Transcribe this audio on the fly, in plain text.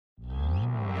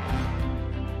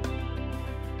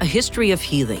A History of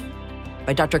Healing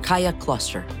by Dr. Kaya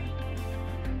Kloster.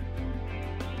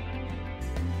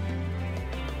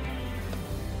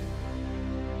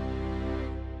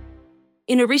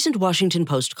 In a recent Washington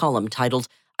Post column titled,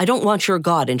 "I Don't Want Your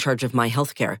God in Charge of My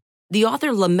Healthcare," the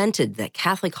author lamented that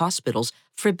Catholic hospitals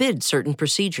forbid certain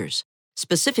procedures,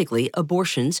 specifically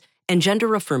abortions and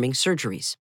gender-affirming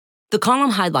surgeries. The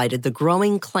column highlighted the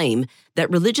growing claim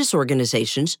that religious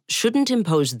organizations shouldn't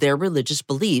impose their religious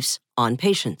beliefs on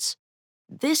patients.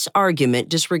 This argument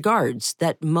disregards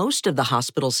that most of the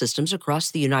hospital systems across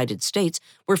the United States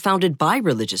were founded by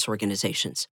religious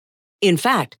organizations. In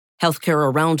fact, healthcare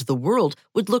around the world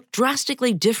would look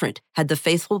drastically different had the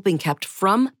faithful been kept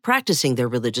from practicing their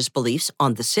religious beliefs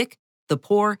on the sick, the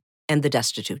poor, and the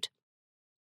destitute.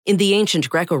 In the ancient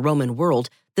Greco-Roman world,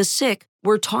 the sick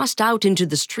were tossed out into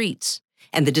the streets,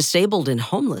 and the disabled and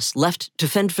homeless left to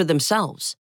fend for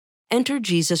themselves. Enter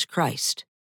Jesus Christ.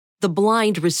 The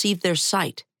blind receive their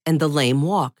sight, and the lame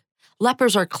walk.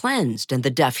 Lepers are cleansed, and the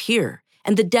deaf hear,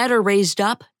 and the dead are raised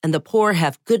up, and the poor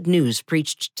have good news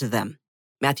preached to them.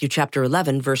 Matthew chapter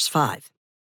 11, verse 5.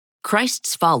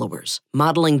 Christ's followers,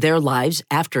 modeling their lives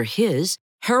after his,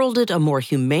 heralded a more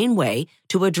humane way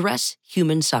to address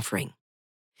human suffering.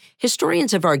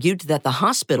 Historians have argued that the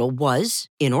hospital was,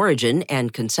 in origin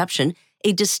and conception,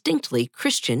 a distinctly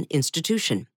Christian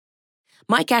institution.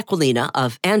 Mike Aquilina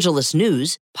of Angelus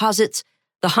News posits,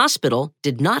 "The hospital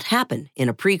did not happen in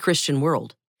a pre-Christian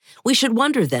world. We should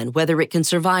wonder then whether it can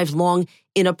survive long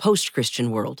in a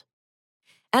post-Christian world."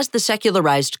 As the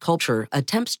secularized culture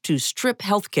attempts to strip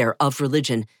healthcare of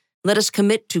religion, let us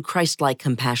commit to Christlike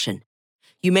compassion.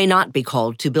 You may not be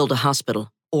called to build a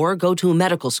hospital or go to a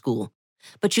medical school,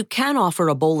 but you can offer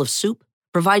a bowl of soup,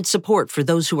 provide support for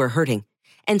those who are hurting,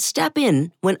 and step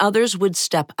in when others would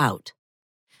step out.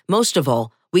 Most of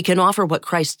all, we can offer what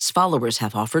Christ's followers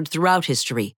have offered throughout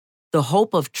history, the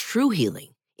hope of true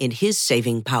healing in his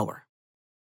saving power.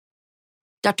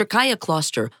 Dr. Kaya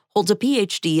Kloster holds a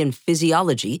PhD in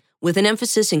physiology with an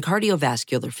emphasis in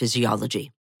cardiovascular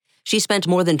physiology. She spent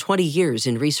more than 20 years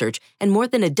in research and more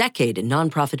than a decade in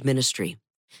nonprofit ministry.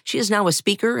 She is now a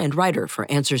speaker and writer for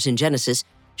Answers in Genesis,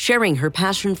 sharing her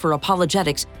passion for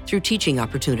apologetics through teaching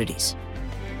opportunities.